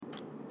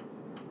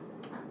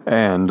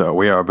And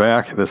we are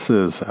back. This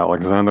is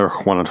Alexander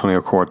Juan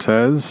Antonio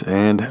Cortez,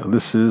 and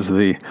this is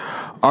the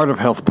Art of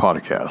Health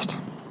podcast.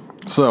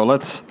 So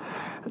let's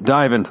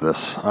dive into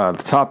this. The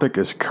topic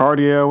is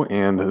cardio,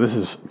 and this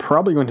is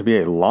probably going to be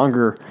a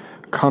longer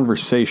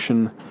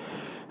conversation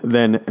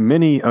than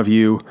many of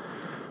you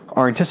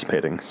are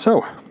anticipating.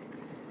 So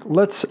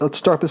let's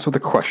start this with a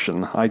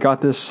question. I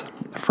got this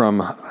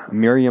from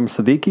Miriam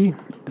Siddiqui.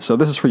 So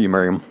this is for you,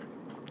 Miriam.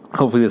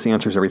 Hopefully this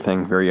answers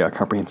everything very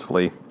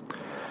comprehensively.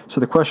 So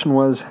the question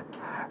was,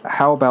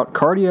 how about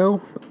cardio?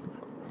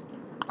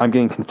 I'm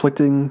getting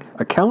conflicting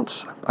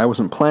accounts. I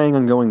wasn't planning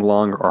on going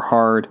long or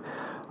hard.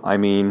 I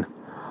mean,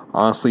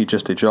 honestly,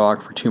 just a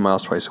jog for 2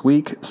 miles twice a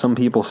week. Some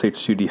people say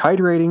it's too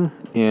dehydrating,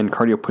 and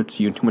cardio puts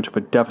you in too much of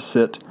a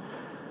deficit,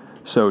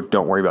 so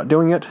don't worry about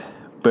doing it.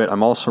 But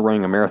I'm also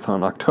running a marathon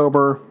in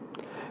October.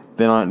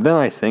 Then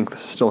I think, this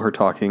is still her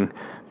talking,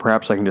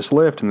 perhaps I can just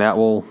lift, and that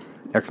will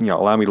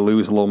allow me to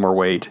lose a little more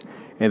weight,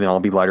 and then I'll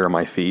be lighter on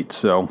my feet.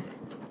 So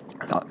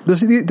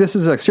this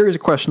is a series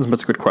of questions, but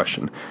it's a good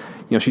question.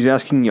 She's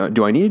asking,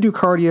 do I need to do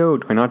cardio?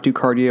 Do I not do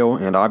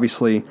cardio? And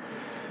obviously,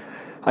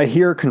 I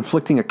hear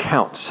conflicting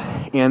accounts,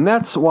 and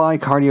that's why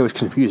cardio is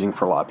confusing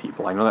for a lot of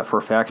people. I know that for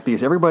a fact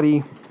because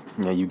everybody,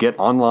 you get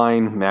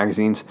online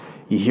magazines,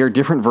 you hear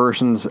different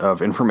versions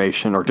of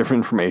information or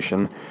different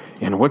information,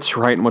 and what's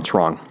right and what's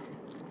wrong.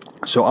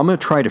 So I'm going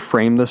to try to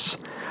frame this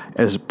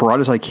as broad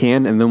as I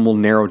can, and then we'll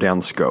narrow down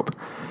the scope.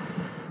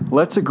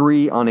 Let's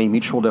agree on a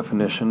mutual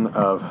definition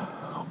of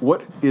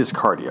what is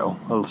cardio.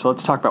 So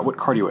let's talk about what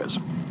cardio is.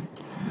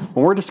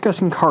 When we're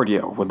discussing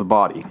cardio with the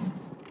body,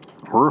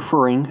 we're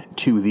referring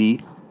to the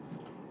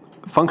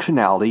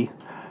functionality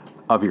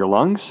of your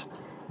lungs,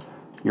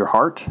 your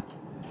heart,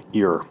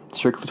 your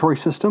circulatory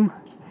system,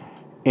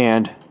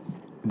 and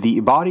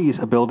the body's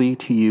ability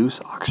to use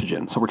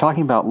oxygen. So we're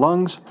talking about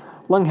lungs,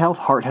 lung health,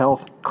 heart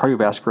health,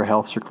 cardiovascular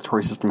health,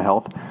 circulatory system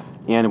health,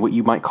 and what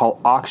you might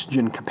call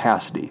oxygen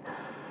capacity.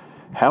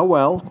 How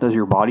well does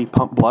your body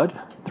pump blood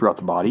throughout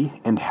the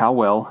body, and how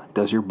well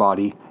does your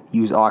body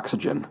use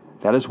oxygen?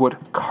 That is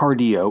what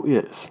cardio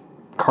is.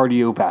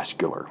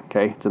 Cardiovascular,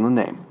 okay? It's in the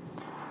name.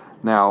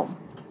 Now,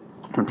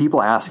 when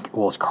people ask,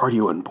 well, is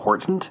cardio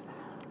important?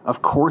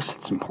 Of course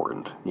it's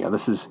important.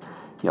 This is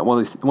one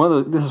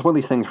of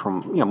these things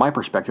from my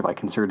perspective I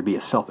consider to be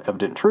a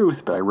self-evident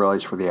truth, but I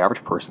realize for the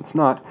average person it's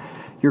not.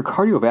 Your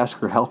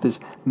cardiovascular health is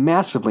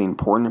massively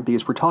important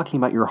because we're talking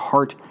about your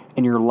heart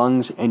and your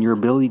lungs and your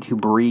ability to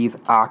breathe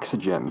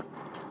oxygen.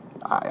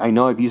 I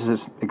know I've used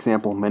this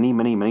example many,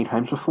 many, many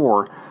times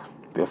before.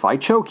 But if I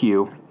choke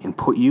you and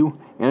put you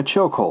in a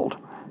chokehold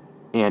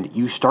and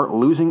you start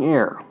losing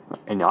air,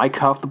 and I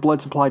cut off the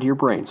blood supply to your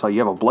brain, so you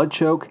have a blood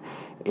choke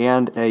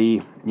and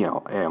a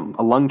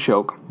lung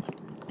choke,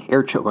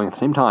 air choke going at the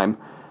same time,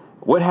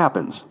 what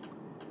happens?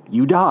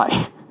 You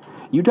die.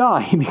 You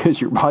die because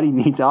your body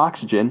needs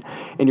oxygen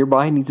and your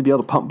body needs to be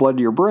able to pump blood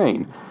to your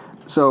brain.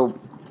 So,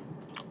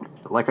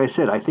 like I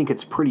said, I think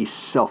it's pretty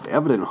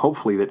self-evident,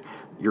 hopefully, that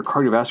your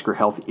cardiovascular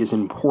health is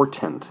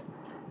important.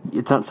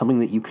 It's not something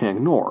that you can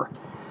ignore.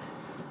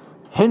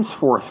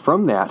 Henceforth,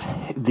 from that,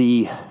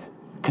 the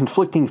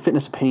conflicting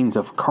fitness opinions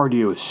of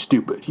cardio is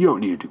stupid. You don't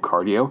need to do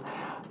cardio.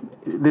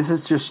 This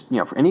is just,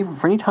 for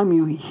any time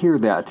you hear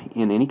that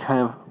in any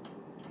kind of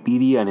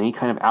media and any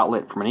kind of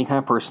outlet from any kind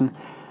of person,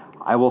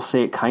 I will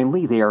say it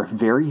kindly, they are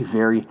very,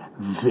 very,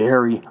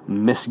 very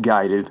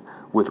misguided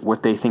with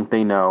what they think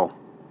they know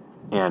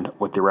and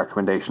what their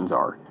recommendations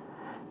are.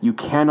 You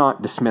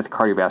cannot dismiss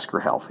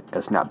cardiovascular health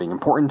as not being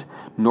important,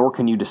 nor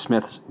can you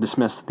dismiss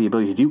the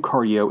ability to do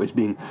cardio as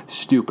being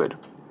stupid.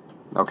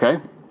 Okay?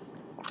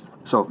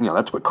 So,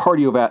 that's what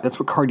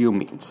cardio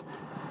means.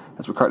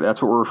 That's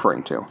what we're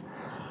referring to.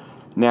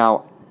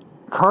 Now,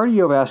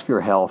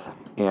 cardiovascular health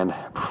and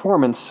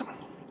performance,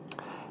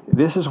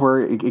 this is where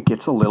it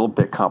gets a little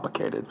bit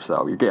complicated.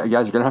 So, you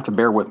guys are going to have to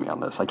bear with me on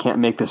this. I can't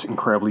make this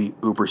incredibly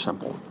uber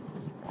simple.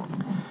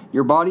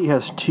 Your body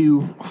has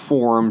two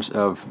forms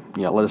of,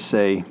 let us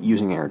say,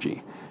 using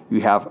energy.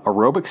 You have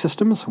aerobic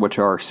systems, which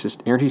are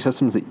energy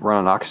systems that run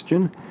on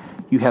oxygen.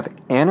 You have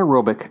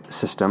anaerobic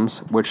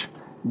systems, which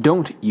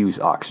don't use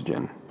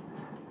oxygen.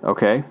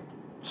 Okay?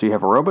 So you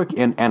have aerobic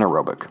and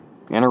anaerobic.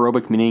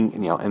 Anaerobic meaning,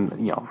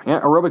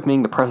 aerobic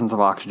meaning the presence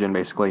of oxygen,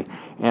 basically.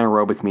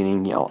 Anaerobic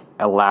meaning,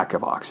 a lack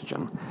of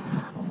oxygen.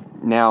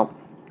 Now,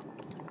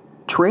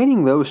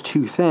 training those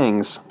two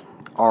things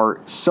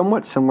are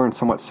somewhat similar and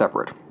somewhat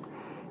separate.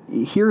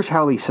 Here's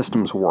how these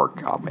systems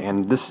work,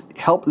 and this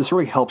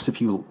really helps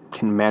if you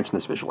can imagine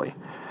this visually.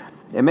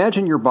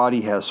 Imagine your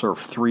body has sort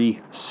of three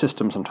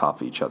systems on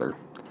top of each other.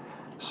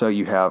 So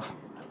you have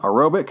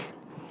aerobic,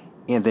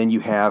 and then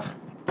you have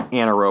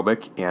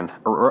anaerobic, and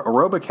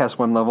aerobic has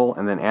one level,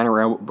 and then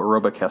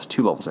anaerobic has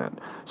two levels in it.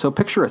 So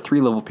picture a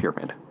three-level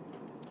pyramid.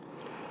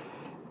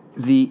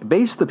 The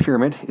base of the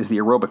pyramid is the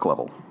aerobic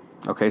level.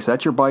 Okay, so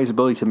that's your body's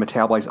ability to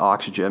metabolize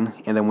oxygen,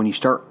 and then when you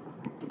start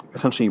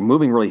essentially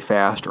moving really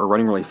fast or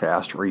running really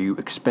fast, or you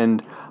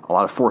expend a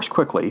lot of force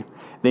quickly,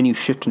 then you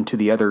shift into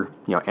the other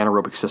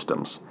anaerobic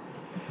systems.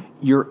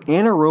 Your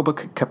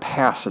anaerobic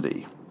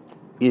capacity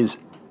is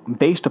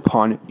based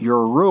upon your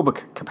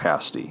aerobic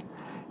capacity,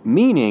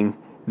 meaning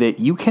that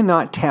you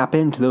cannot tap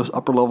into those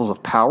upper levels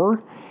of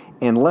power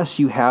unless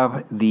you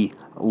have the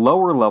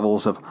lower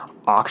levels of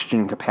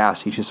oxygen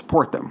capacity to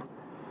support them.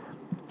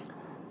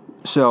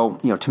 So,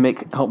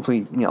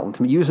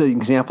 to use an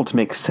example to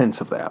make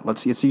sense of that,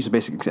 let's use a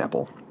basic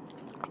example.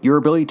 Your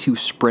ability to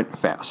sprint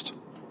fast,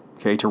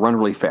 to run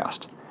really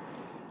fast.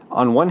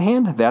 On one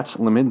hand, that's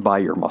limited by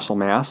your muscle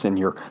mass and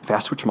your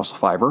fast twitch muscle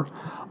fiber.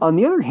 On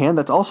the other hand,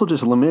 that's also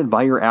just limited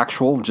by your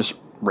actual, just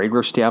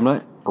regular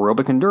stamina,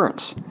 aerobic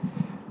endurance.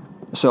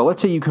 So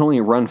let's say you can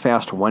only run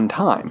fast one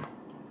time.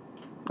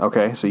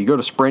 Okay, so you go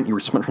to sprint, you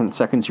sprint for 10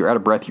 seconds, you're out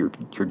of breath, you're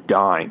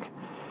dying.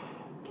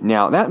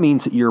 Now, that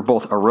means that your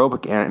both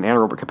aerobic and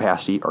anaerobic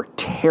capacity are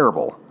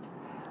terrible.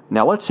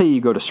 Now, let's say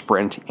you go to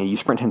sprint, and you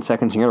sprint 10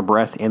 seconds, and you're out of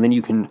breath, and then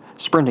you can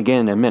sprint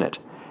again in a minute.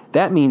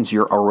 That means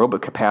your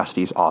aerobic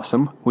capacity is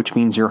awesome, which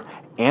means your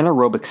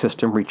anaerobic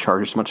system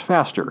recharges much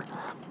faster.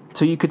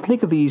 So you could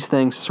think of these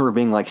things sort of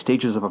being like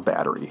stages of a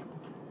battery.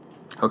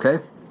 Okay?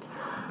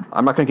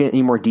 I'm not going to get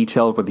any more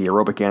detailed with the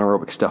aerobic,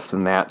 anaerobic stuff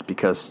than that,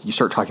 because you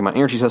start talking about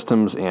energy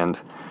systems, and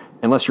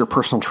unless you're a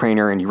personal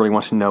trainer and you really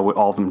want to know what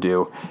all of them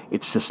do,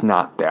 it's just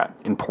not that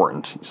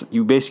important. So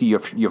you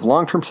have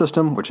long-term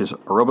system, which is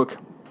aerobic,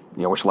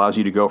 which allows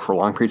you to go for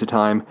long periods of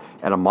time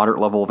at a moderate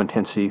level of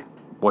intensity.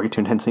 We'll get to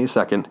intensity in a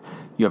second.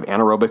 You have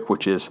anaerobic,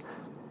 which is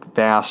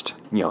fast,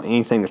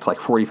 anything that's like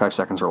 45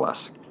 seconds or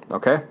less.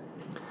 Okay?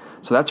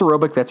 So that's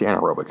aerobic, that's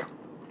anaerobic.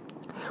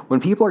 When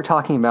people are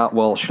talking about,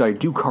 well, should I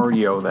do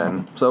cardio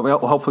then? So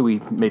hopefully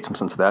we made some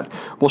sense of that.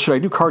 Well, should I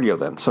do cardio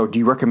then? So do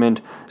you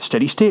recommend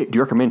steady state? Do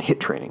you recommend HIIT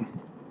training?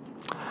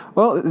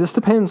 Well, this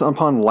depends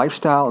upon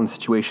lifestyle and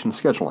situation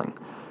scheduling.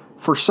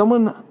 For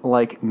someone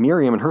like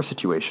Miriam in her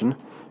situation,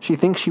 she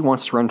thinks she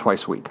wants to run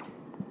twice a week.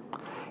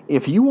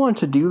 If you want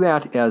to do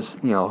that as,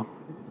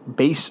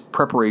 base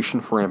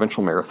preparation for an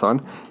eventual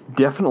marathon,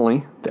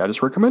 definitely that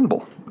is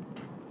recommendable.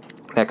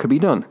 That could be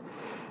done.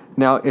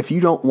 Now, if you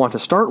don't want to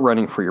start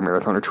running for your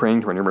marathon or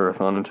training to run your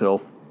marathon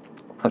until,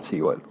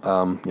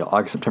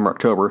 August, September,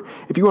 October,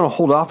 if you want to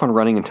hold off on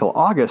running until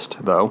August,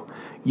 though,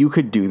 you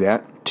could do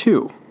that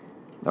too.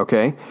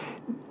 Okay?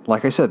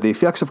 Like I said, the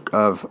effects of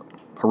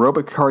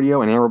aerobic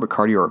cardio and anaerobic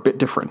cardio are a bit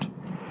different.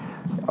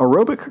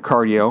 Aerobic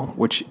cardio,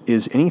 which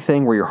is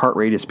anything where your heart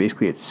rate is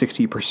basically at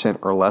 60%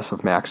 or less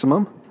of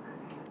maximum,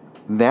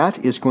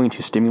 that is going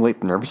to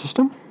stimulate the nervous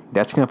system.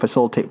 That's going to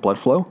facilitate blood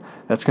flow.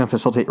 That's going to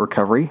facilitate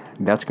recovery.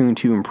 That's going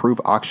to improve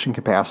oxygen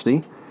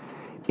capacity.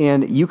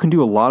 And you can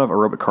do a lot of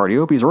aerobic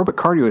cardio, because aerobic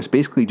cardio is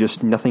basically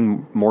just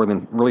nothing more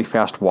than really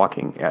fast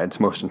walking at its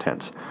most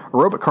intense.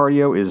 Aerobic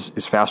cardio is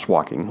fast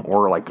walking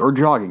or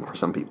jogging for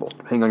some people,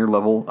 depending on your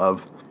level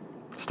of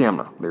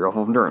stamina, your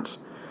level of endurance.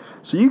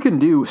 So you can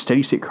do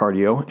steady state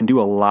cardio and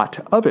do a lot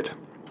of it.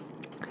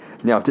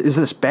 Now, is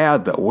this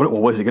bad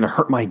though? Is it going to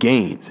hurt my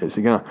gains? Is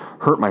it going to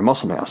hurt my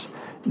muscle mass?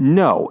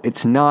 No,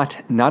 it's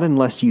not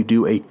unless you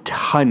do a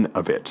ton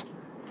of it.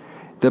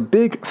 The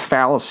big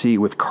fallacy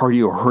with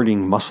cardio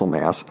hurting muscle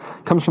mass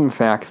comes from the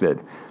fact that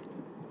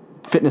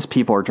fitness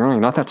people are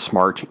generally not that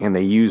smart, and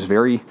they use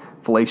very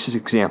fallacious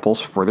examples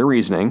for their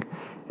reasoning.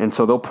 And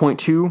so they'll point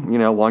to,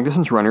 long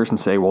distance runners and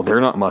say, well, they're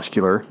not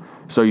muscular,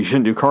 so you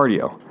shouldn't do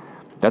cardio.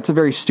 That's a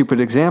very stupid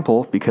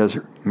example, because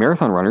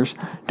marathon runners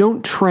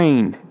don't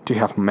train to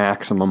have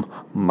maximum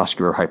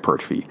muscular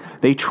hypertrophy.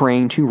 They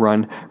train to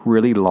run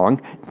really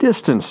long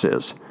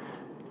distances.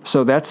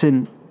 So that's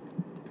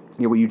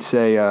what you'd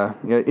say,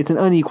 it's an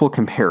unequal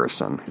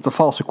comparison. It's a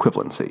false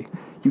equivalency.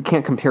 You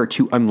can't compare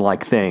two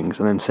unlike things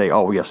and then say,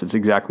 oh, yes, it's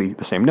exactly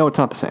the same. No, it's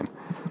not the same.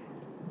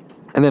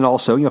 And then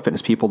also,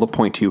 fitness people, they'll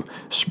point to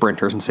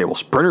sprinters and say, well,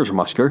 sprinters are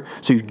muscular,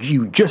 so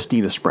you just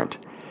need a sprint.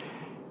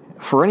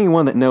 For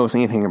anyone that knows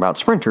anything about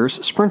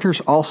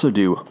sprinters also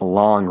do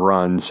long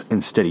runs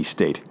in steady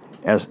state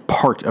as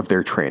part of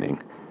their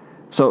training.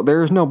 So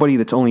there's nobody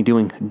that's only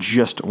doing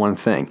just one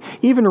thing.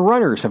 Even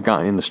runners have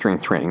gotten into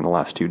strength training in the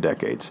last 2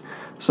 decades.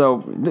 So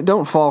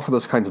don't fall for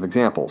those kinds of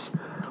examples.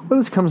 What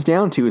this comes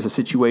down to is a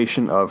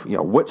situation of,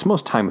 what's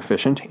most time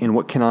efficient and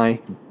what can I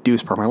do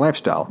as part of my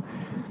lifestyle.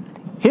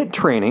 HIIT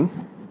training,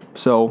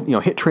 so,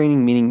 HIIT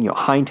training meaning,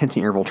 high intensity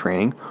interval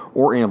training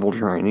or interval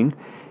training.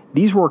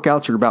 These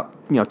workouts are about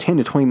 10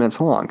 to 20 minutes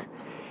long.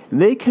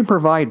 They can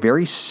provide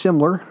very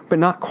similar, but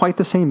not quite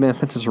the same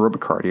benefits as aerobic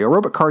cardio.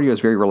 Aerobic cardio is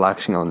very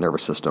relaxing on the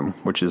nervous system,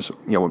 which is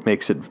what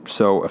makes it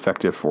so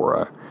effective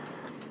for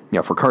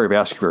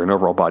cardiovascular and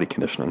overall body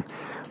conditioning.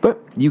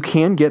 But you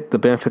can get the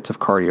benefits of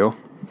cardio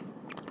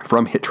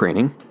from HIIT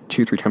training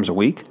 2-3 times a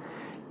week.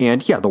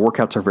 And the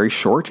workouts are very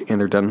short and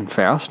they're done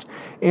fast,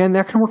 and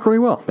that can work really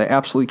well. They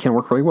absolutely can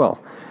work really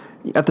well.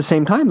 At the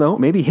same time, though,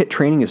 maybe HIIT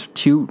training is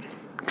too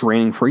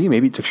draining for you.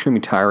 Maybe it's extremely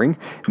tiring.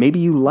 Maybe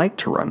you like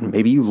to run.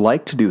 Maybe you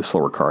like to do the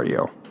slower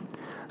cardio.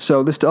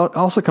 So this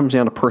also comes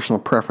down to personal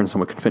preference and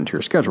what can fit into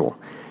your schedule.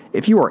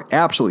 If you are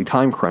absolutely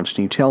time crunched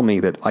and you tell me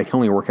that I can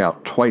only work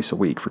out twice a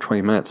week for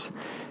 20 minutes,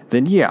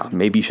 then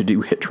maybe you should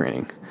do HIIT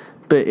training.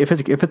 But if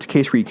it's a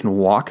case where you can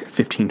walk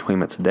 15-20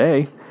 minutes a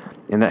day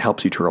and that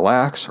helps you to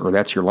relax, or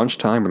that's your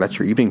lunchtime, or that's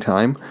your evening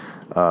time,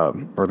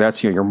 or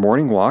that's your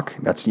morning walk.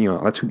 That's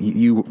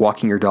you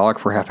walking your dog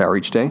for a half hour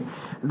each day.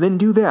 Then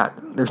do that.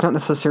 There's not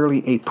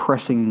necessarily a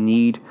pressing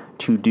need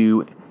to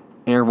do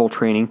interval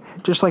training,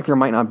 just like there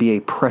might not be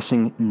a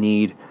pressing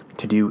need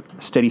to do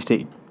steady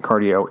state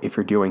cardio if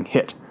you're doing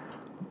HIIT.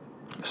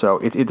 So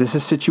this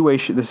is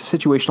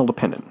situational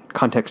dependent,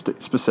 context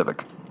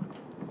specific.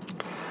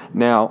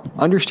 Now,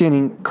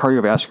 understanding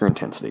cardiovascular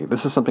intensity.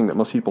 This is something that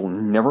most people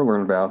never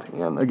learn about.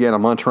 And again,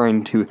 I'm going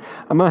to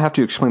have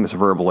to explain this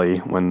verbally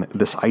when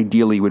this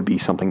ideally would be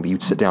something that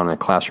you'd sit down in a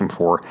classroom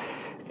for,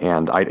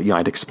 and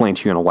I'd explain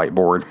to you on a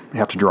whiteboard. You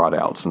have to draw it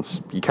out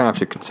since you kind of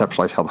have to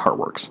conceptualize how the heart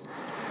works.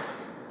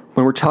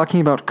 When we're talking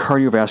about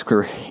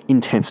cardiovascular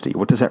intensity,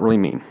 what does that really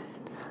mean?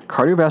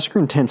 Cardiovascular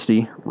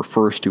intensity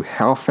refers to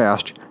how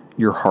fast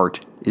your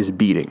heart is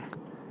beating.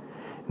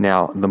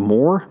 Now, the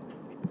more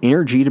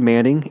energy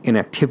demanding an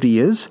activity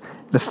is,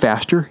 the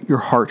faster your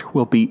heart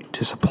will beat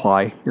to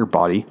supply your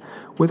body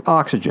with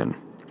oxygen.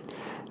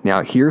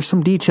 Now, here's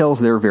some details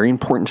that are very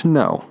important to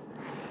know.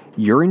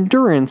 Your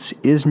endurance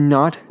is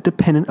not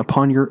dependent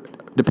upon your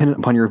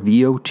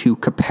VO2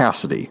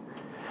 capacity.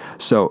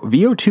 So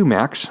VO2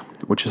 max,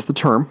 which is the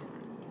term,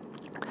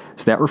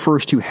 so that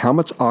refers to how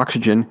much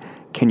oxygen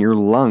can your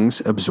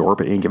lungs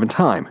absorb at any given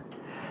time.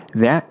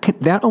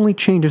 That only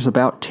changes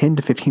about 10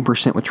 to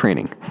 15% with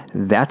training.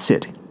 That's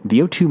it.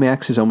 VO2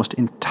 max is almost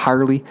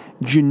entirely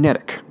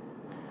genetic.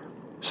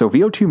 So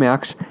VO2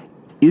 max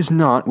is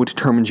not what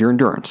determines your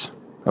endurance.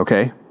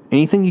 Okay?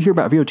 Anything you hear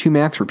about VO2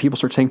 max where people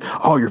start saying,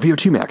 oh, your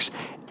VO2 max,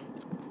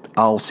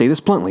 I'll say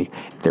this bluntly,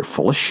 they're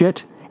full of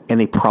shit, and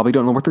they probably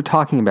don't know what they're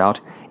talking about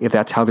if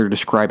that's how they're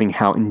describing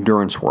how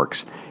endurance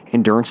works.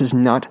 Endurance is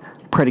not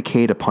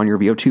predicated upon your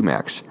VO2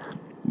 max.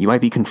 You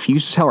might be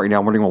confused as hell right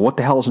now, wondering, well, what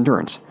the hell is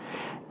endurance?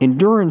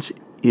 Endurance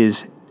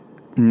is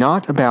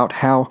not about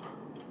how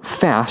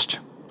fast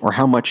or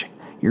how much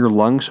your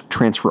lungs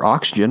transfer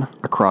oxygen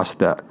across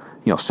the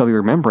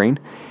cellular membrane.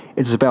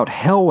 It's about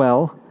how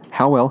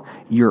well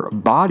your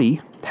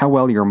body, how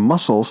well your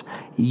muscles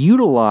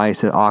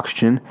utilize that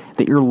oxygen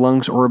that your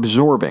lungs are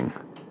absorbing.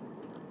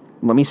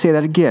 Let me say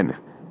that again.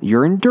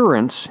 Your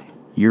endurance,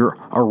 your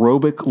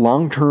aerobic,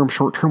 long-term,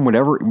 short-term,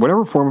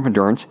 whatever form of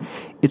endurance,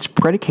 it's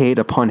predicated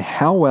upon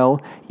how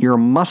well your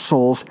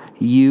muscles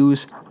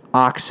use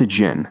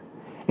oxygen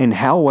and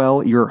how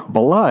well your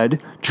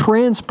blood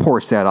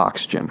transports that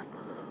oxygen.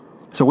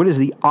 So what is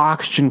the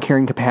oxygen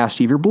carrying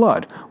capacity of your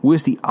blood? What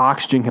is the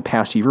oxygen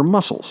capacity of your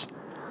muscles?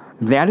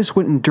 That is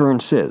what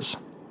endurance is.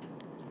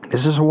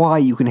 This is why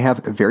you can have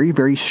very,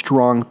 very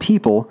strong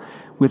people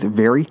with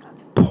very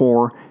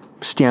poor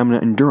stamina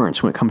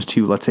endurance when it comes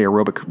to, let's say,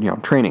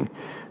 aerobic training.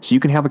 So you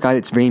can have a guy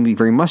that's very,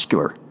 very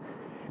muscular,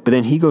 but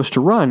then he goes to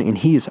run and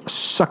he is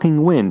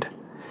sucking wind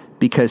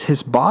because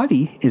his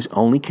body is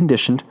only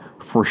conditioned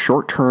for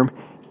short-term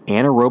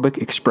anaerobic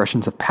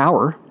expressions of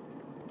power,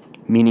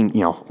 meaning,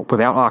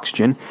 without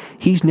oxygen.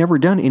 He's never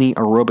done any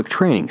aerobic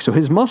training. So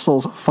his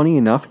muscles, funny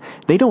enough,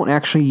 they don't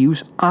actually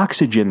use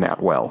oxygen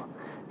that well.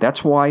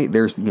 That's why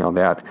there's,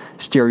 that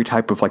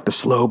stereotype of like the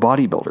slow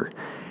bodybuilder.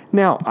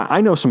 Now,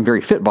 I know some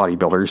very fit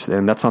bodybuilders,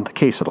 and that's not the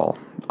case at all.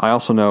 I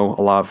also know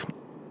a lot of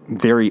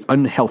very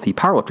unhealthy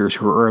powerlifters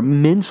who are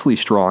immensely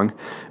strong,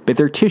 but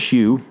their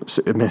tissue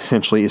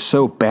essentially is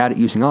so bad at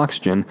using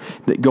oxygen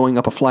that going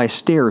up a flight of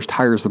stairs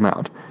tires them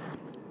out.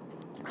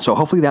 So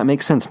hopefully that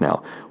makes sense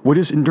now. What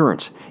is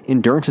endurance?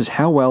 Endurance is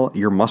how well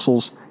your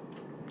muscles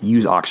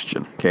use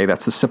oxygen. Okay,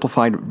 that's the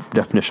simplified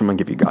definition I'm going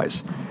to give you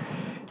guys.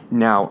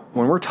 Now,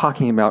 when we're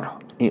talking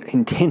about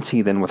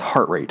intensity then with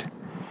heart rate,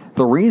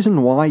 the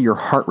reason why your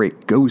heart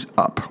rate goes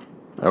up,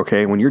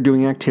 okay, when you're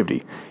doing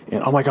activity,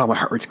 and oh my God, my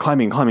heart rate's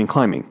climbing,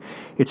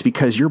 it's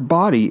because your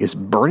body is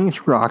burning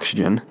through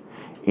oxygen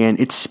and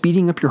it's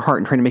speeding up your heart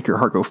and trying to make your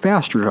heart go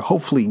faster to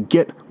hopefully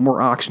get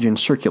more oxygen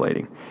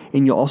circulating.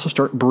 And you'll also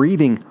start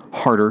breathing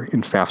harder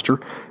and faster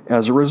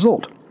as a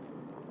result.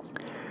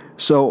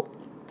 So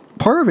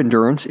part of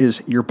endurance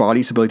is your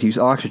body's ability to use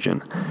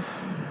oxygen.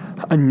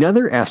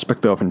 Another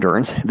aspect, though, of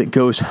endurance that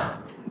goes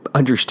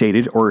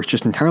understated or is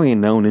just entirely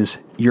unknown is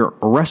your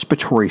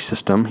respiratory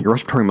system, your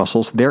respiratory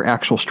muscles, their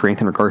actual strength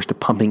in regards to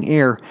pumping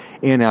air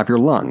in and out of your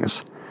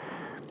lungs.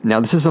 Now,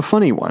 this is a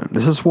funny one.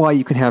 This is why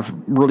you can have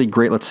really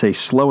great, let's say,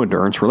 slow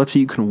endurance, where let's say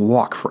you can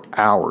walk for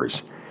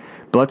hours.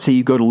 But let's say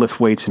you go to lift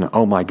weights and,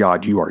 oh my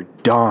God, you are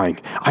dying.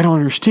 I don't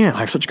understand.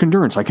 I have such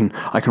endurance. I can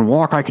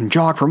walk, I can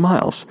jog for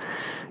miles.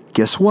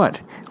 Guess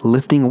what?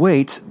 Lifting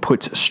weights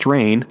puts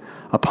strain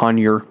upon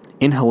your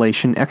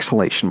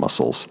inhalation-exhalation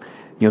muscles.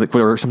 What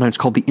are sometimes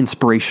called the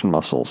inspiration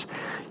muscles.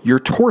 Your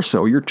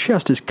torso, your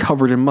chest is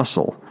covered in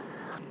muscle.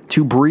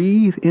 To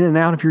breathe in and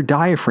out of your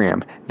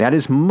diaphragm, that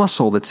is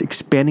muscle that's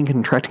expanding and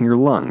contracting your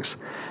lungs.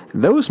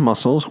 Those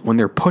muscles, when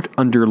they're put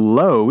under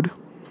load,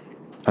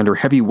 under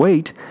heavy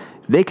weight,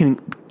 they can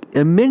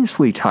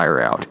immensely tire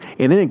out.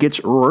 And then it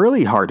gets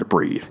really hard to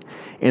breathe.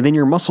 And then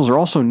your muscles are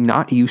also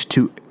not used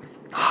to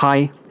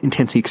high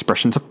intensity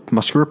expressions of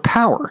muscular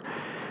power.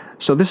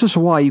 So this is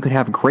why you can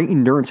have great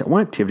endurance at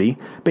one activity,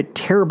 but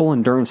terrible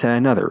endurance at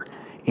another.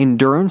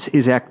 Endurance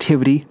is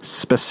activity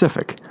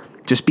specific.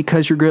 Just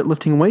because you're good at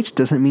lifting weights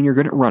doesn't mean you're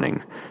good at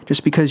running.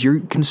 Just because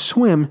you can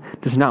swim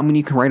does not mean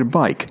you can ride a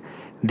bike.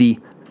 The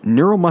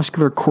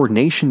neuromuscular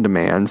coordination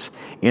demands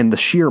and the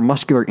sheer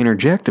muscular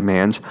energetic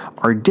demands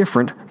are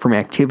different from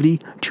activity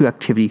to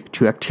activity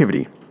to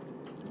activity.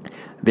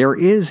 There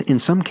is, in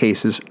some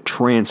cases,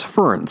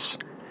 transference.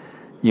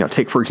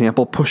 Take, for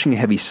example, pushing a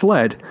heavy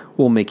sled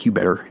will make you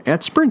better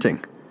at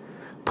sprinting.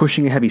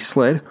 Pushing a heavy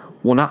sled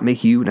will not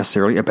make you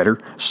necessarily a better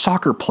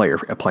soccer player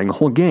at playing a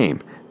whole game.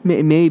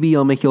 Maybe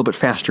it'll make you a little bit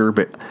faster,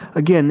 but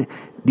again,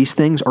 these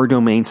things are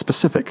domain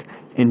specific.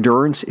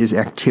 Endurance is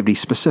activity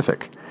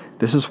specific.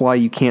 This is why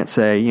you can't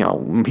say,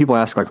 when people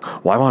ask like,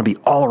 well, I want to be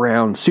all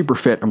around super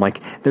fit, I'm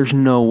like, there's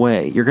no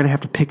way. You're going to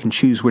have to pick and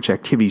choose which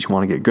activities you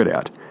want to get good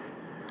at.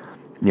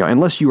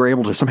 Unless you are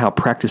able to somehow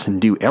practice and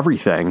do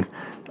everything,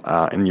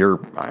 that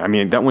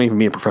wouldn't even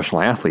be a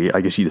professional athlete.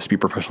 I guess you just be a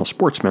professional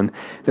sportsman.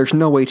 There's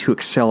no way to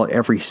excel at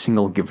every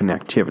single given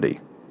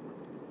activity.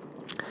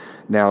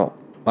 Now,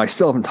 I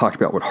still haven't talked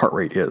about what heart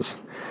rate is.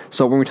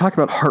 So when we talk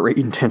about heart rate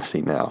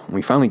intensity now,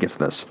 we finally get to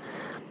this.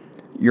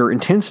 Your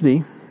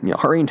intensity,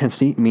 heart rate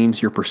intensity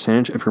means your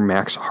percentage of your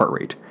max heart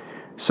rate.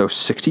 So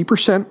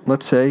 60%,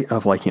 let's say,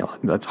 of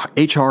that's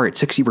HR at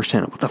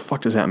 60%. What the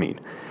fuck does that mean?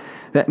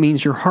 That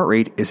means your heart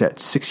rate is at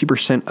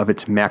 60% of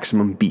its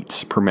maximum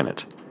beats per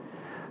minute.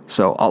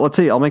 So let's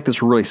say, I'll make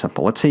this really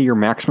simple. Let's say your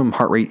maximum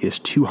heart rate is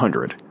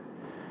 200.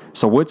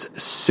 So what's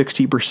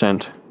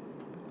 60%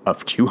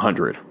 of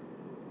 200?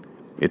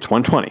 It's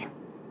 120.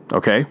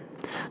 Okay?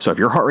 So if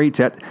your heart rate's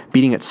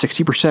beating at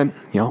 60%,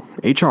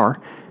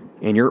 HR,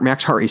 and your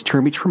max heart rate is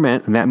 200 beats per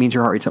minute, then that means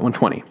your heart rate's at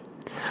 120.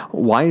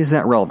 Why is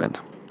that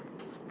relevant?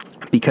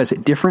 Because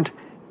at different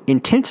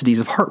intensities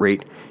of heart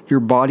rate,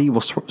 your body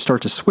will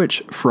start to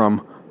switch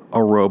from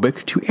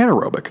aerobic to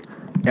anaerobic.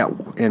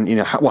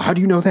 How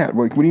do you know that?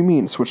 What do you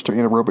mean switch from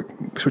aerobic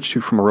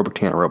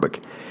to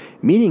anaerobic?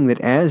 Meaning that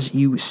as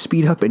you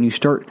speed up and you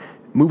start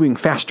moving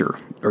faster,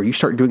 or you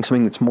start doing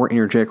something that's more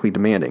energetically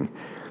demanding,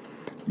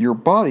 your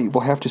body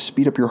will have to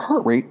speed up your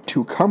heart rate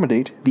to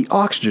accommodate the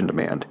oxygen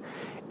demand.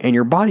 And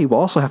your body will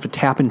also have to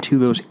tap into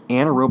those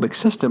anaerobic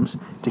systems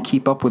to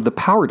keep up with the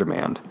power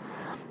demand.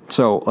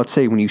 So let's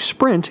say when you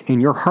sprint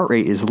and your heart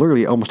rate is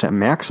literally almost at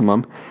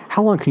maximum,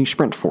 how long can you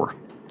sprint for?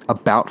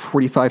 About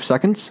 45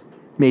 seconds,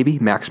 maybe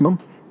maximum.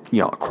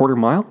 A quarter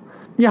mile?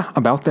 Yeah,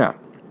 about that.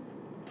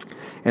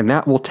 And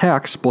that will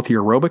tax both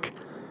your aerobic,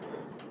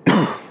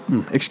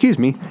 and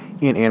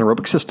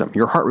anaerobic system.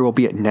 Your heart rate will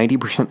be at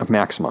 90% of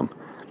maximum,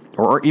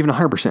 or even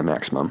 100%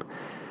 maximum.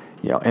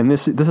 And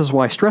this is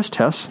why stress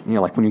tests,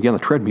 like when you get on the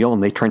treadmill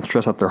and they try and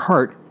stress out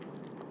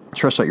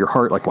your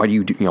heart, like why do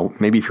you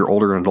maybe if you're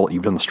older and adult,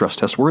 you've done the stress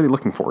test, what are they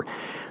looking for?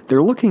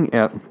 They're looking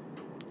at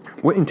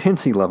what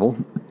intensity level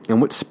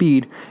and what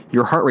speed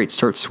your heart rate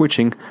starts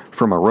switching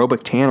from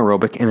aerobic to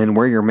anaerobic, and then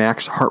where your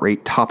max heart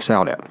rate tops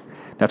out at.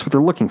 That's what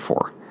they're looking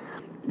for.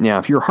 Now,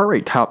 if your heart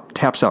rate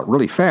taps out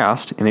really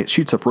fast and it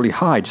shoots up really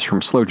high just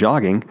from slow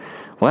jogging,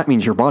 well, that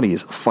means your body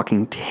is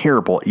fucking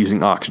terrible at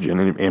using oxygen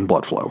and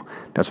blood flow.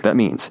 That's what that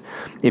means.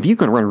 If you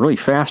can run really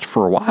fast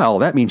for a while,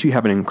 that means you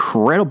have an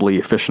incredibly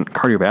efficient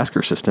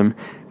cardiovascular system,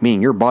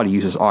 meaning your body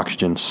uses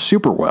oxygen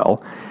super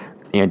well,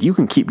 and you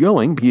can keep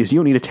going because you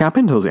don't need to tap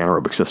into those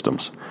anaerobic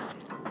systems.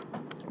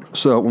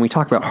 So when we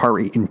talk about heart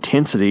rate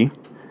intensity,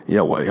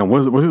 what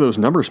do those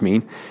numbers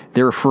mean?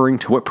 They're referring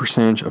to what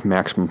percentage of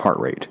maximum heart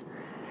rate.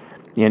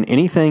 And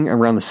anything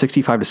around the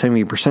 65 to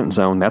 70%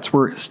 zone, that's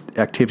where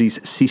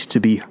activities cease to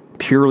be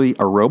purely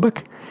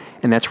aerobic,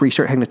 and that's where you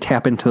start having to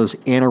tap into those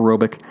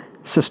anaerobic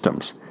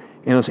systems.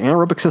 And those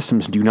anaerobic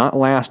systems do not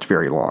last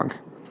very long.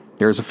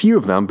 There's a few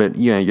of them, but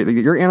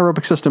your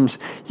anaerobic systems,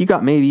 you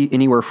got maybe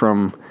anywhere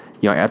from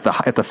at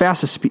the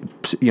fastest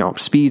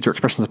speeds or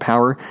expressions of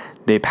power,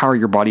 they power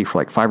your body for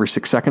like 5 or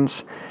 6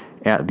 seconds.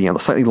 At the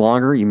slightly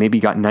longer, you maybe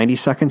got 90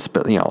 seconds,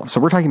 but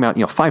so we're talking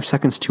about 5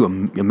 seconds to a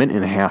minute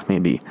and a half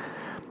maybe.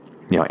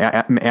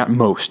 At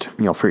most,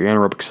 for your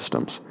anaerobic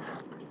systems.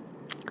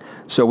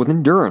 So with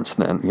endurance,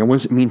 then, what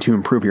does it mean to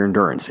improve your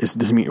endurance?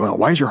 Does it mean,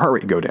 why does your heart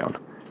rate go down?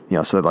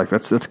 So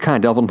let's kind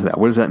of delve into that.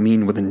 What does that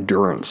mean with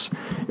endurance?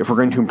 If we're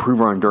going to improve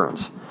our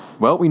endurance,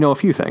 well, we know a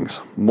few things.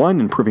 One,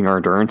 improving our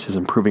endurance is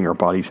improving our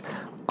body's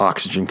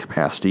oxygen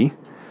capacity.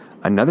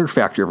 Another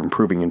factor of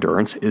improving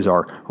endurance is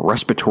our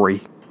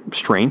respiratory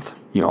strength.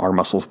 Our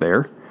muscles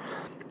there.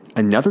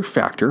 Another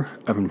factor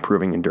of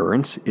improving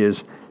endurance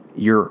is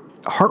your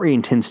heart rate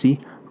intensity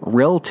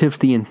relative to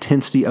the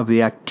intensity of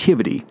the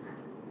activity.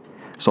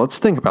 So let's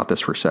think about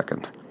this for a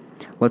second.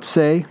 Let's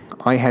say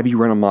I have you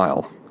run a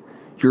mile.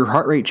 Your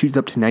heart rate shoots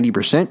up to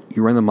 90%.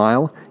 You run the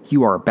mile.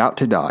 You are about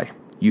to die.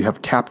 You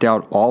have tapped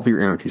out all of your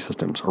energy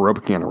systems,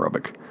 aerobic and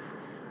anaerobic.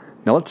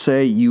 Now let's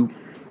say you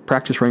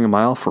practice running a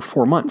mile for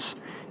 4 months.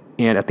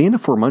 And at the end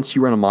of 4 months,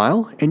 you run a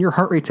mile and your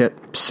heart rate's at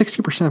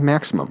 60% of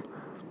maximum.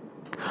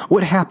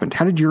 What happened?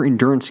 How did your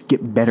endurance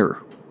get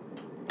better?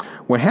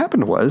 What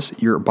happened was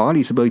your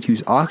body's ability to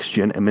use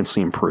oxygen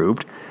immensely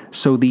improved,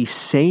 so the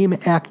same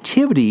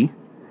activity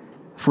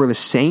for the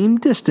same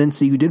distance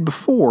that you did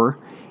before,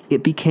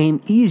 it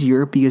became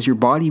easier because your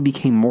body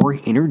became more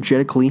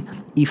energetically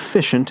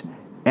efficient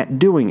at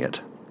doing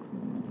it.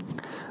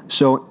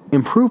 So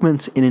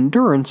improvements in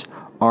endurance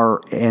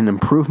are an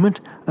improvement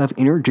of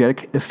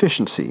energetic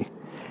efficiency.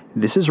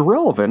 This is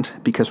relevant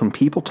because when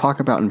people talk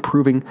about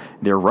improving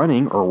their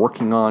running or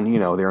working on,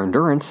 their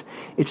endurance,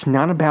 it's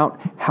not about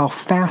how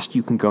fast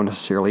you can go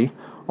necessarily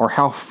or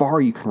how far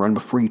you can run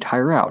before you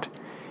tire out.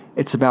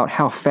 It's about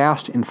how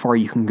fast and far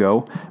you can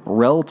go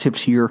relative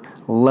to your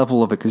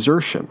level of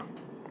exertion.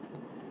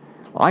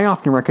 I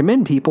often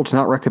recommend that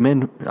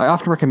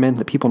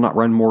people not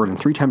run more than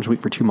 3 times a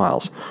week for 2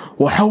 miles.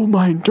 Well, how will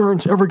my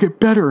endurance ever get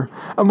better?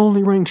 I'm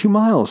only running 2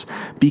 miles.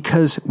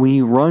 Because when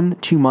you run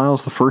 2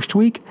 miles the first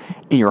week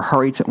and your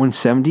heart rate's at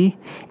 170,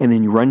 and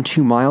then you run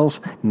 2 miles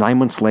 9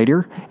 months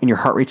later and your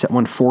heart rate's at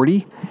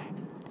 140,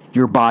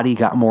 your body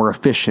got more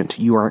efficient.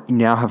 You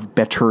now have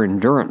better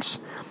endurance.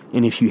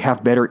 And if you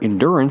have better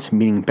endurance,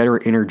 meaning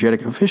better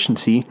energetic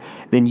efficiency,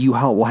 then you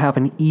will have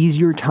an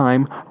easier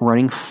time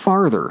running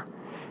farther.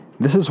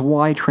 This is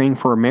why training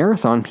for a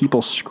marathon,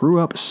 people screw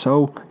up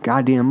so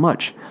goddamn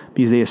much,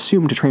 because they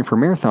assume to train for a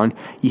marathon,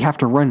 you have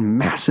to run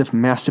massive,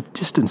 massive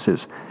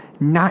distances.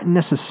 Not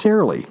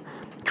necessarily.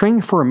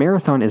 Training for a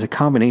marathon is a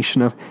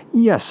combination of,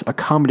 yes,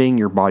 accommodating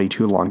your body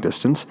to a long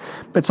distance,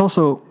 but it's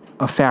also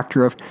a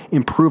factor of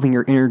improving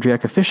your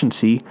energetic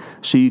efficiency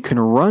so you can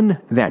run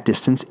that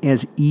distance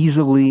as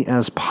easily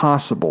as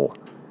possible.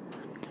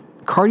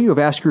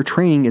 Cardiovascular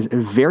training is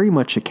very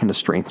much akin to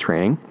strength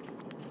training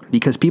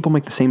because people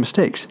make the same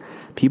mistakes.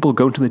 People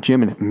go to the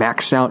gym and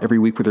max out every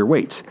week with their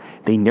weights.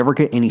 They never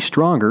get any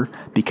stronger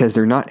because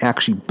they're not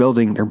actually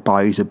building their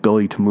body's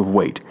ability to move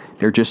weight.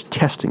 They're just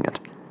testing it.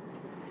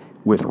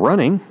 With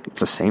running, it's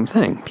the same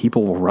thing.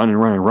 People will run and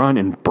run and run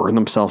and burn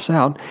themselves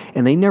out,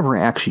 and they never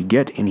actually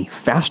get any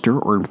faster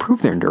or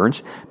improve their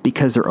endurance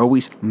because they're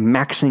always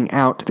maxing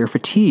out their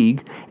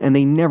fatigue, and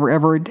they never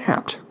ever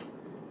adapt.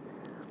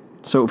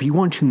 So if you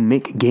want to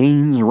make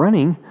gains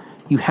running,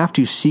 you have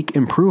to seek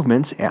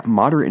improvements at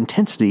moderate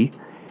intensity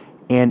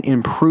and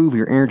improve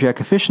your energetic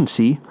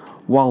efficiency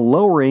while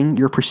lowering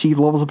your perceived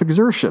levels of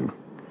exertion.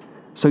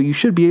 So you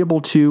should be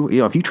able to,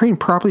 if you train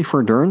properly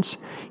for endurance,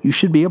 you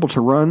should be able to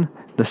run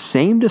the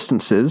same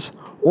distances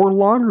or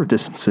longer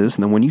distances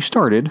than when you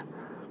started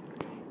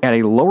at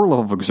a lower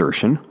level of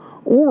exertion,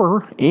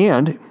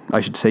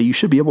 you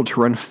should be able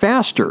to run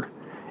faster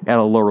at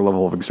a lower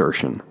level of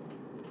exertion.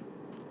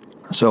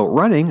 So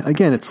running,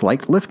 again, it's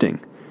like lifting.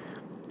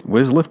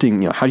 What is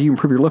lifting? How do you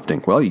improve your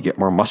lifting? Well, you get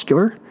more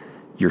muscular,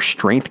 your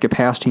strength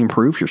capacity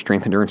improves, your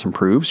strength endurance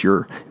improves,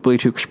 your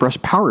ability to express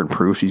power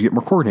improves, so you get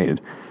more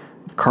coordinated.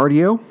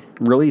 Cardio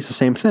really is the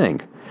same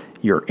thing.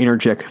 Your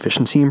energetic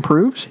efficiency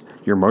improves,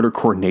 your motor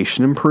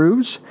coordination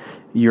improves,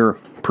 your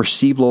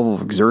perceived level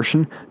of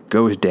exertion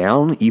goes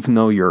down even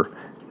though your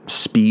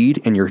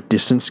speed and your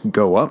distance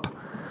go up.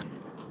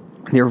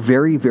 They're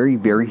very, very,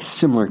 very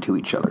similar to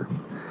each other.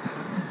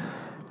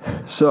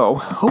 So,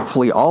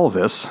 hopefully all of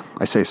this,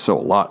 I say so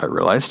a lot, I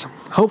realized,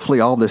 hopefully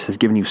all of this has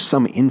given you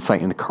some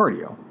insight into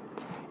cardio.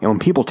 And when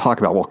people talk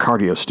about,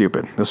 cardio is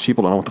stupid, those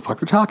people don't know what the fuck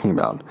they're talking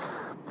about.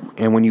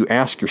 And when you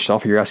ask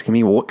yourself, you're asking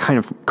me, what kind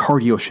of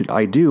cardio should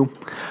I do?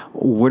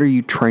 What are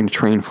you trying to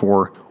train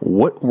for?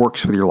 What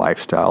works with your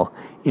lifestyle?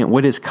 And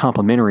what is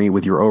complementary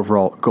with your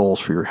overall goals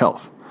for your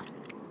health?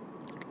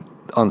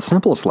 On the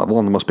simplest level,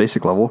 on the most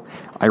basic level,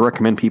 I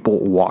recommend people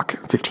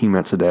walk 15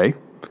 minutes a day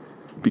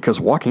because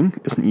walking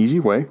is an easy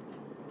way.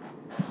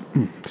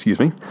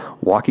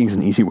 Walking is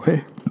an easy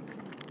way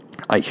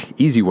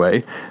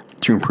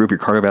to improve your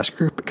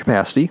cardiovascular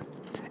capacity.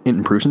 It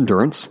improves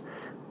endurance.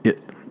 It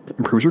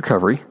improves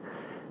recovery.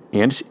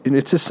 And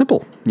it's as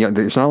simple.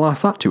 There's not a lot of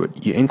thought to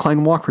it. You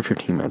incline walk for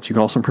 15 minutes. You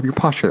can also improve your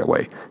posture that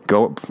way.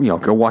 Go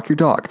walk your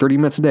dog 30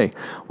 minutes a day.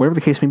 Whatever the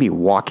case may be,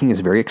 walking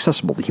is very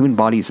accessible. The human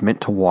body is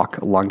meant to walk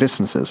long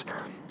distances.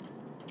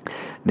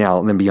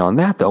 Now, then beyond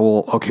that,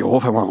 though,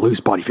 if I want to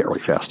lose body fat really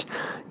fast?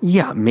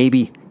 Yeah,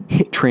 maybe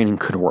HIIT training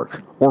could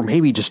work. Or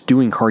maybe just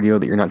doing cardio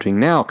that you're not doing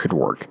now could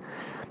work.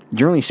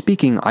 Generally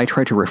speaking, I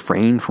try to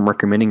refrain from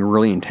recommending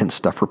really intense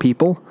stuff for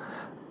people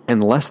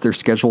unless their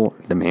schedule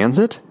demands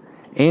it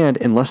and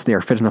unless they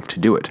are fit enough to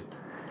do it.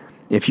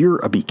 If you're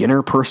a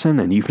beginner person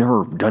and you've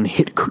never done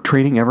HIIT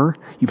training ever,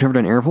 you've never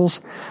done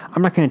intervals,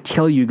 I'm not going to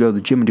tell you to go to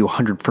the gym and do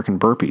 100 freaking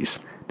burpees.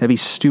 That'd be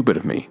stupid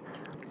of me.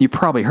 You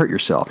probably hurt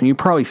yourself, and you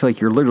probably feel like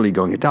you're literally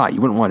going to die.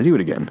 You wouldn't want to do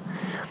it again.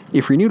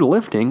 If you're new to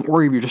lifting,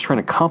 or if you're just trying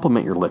to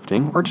complement your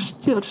lifting, or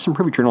just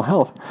improve your general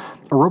health,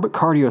 aerobic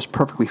cardio is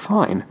perfectly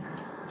fine.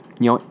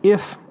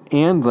 If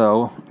and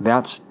though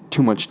that's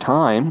too much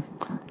time,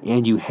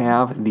 and you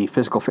have the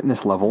physical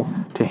fitness level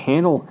to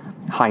handle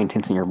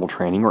high-intensity interval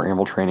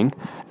training,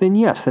 then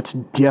yes, that's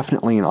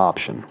definitely an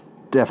option.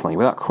 Definitely,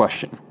 without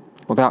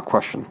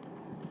question.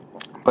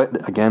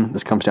 But again,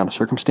 this comes down to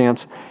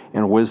circumstance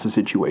and what is the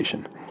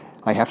situation.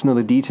 I have to know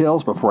the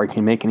details before I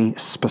can make any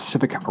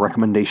specific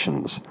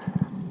recommendations.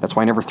 That's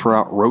why I never throw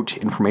out rote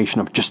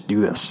information of just do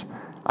this.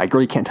 I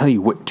really can't tell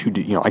you what to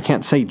do. I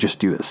can't say just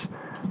do this.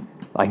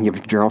 I can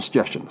give general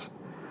suggestions.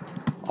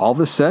 All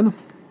this said,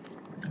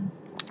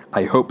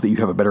 I hope that you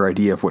have a better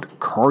idea of what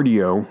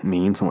cardio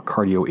means and what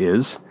cardio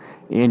is,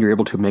 and you're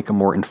able to make a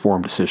more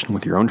informed decision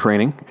with your own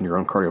training and your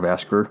own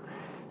cardiovascular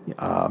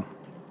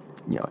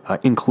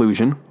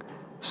inclusion.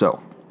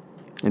 So,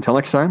 until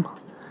next time,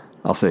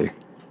 I'll say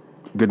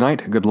good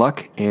night, good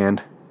luck,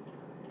 and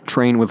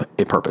train with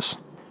a purpose.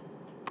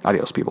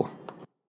 Adios, people.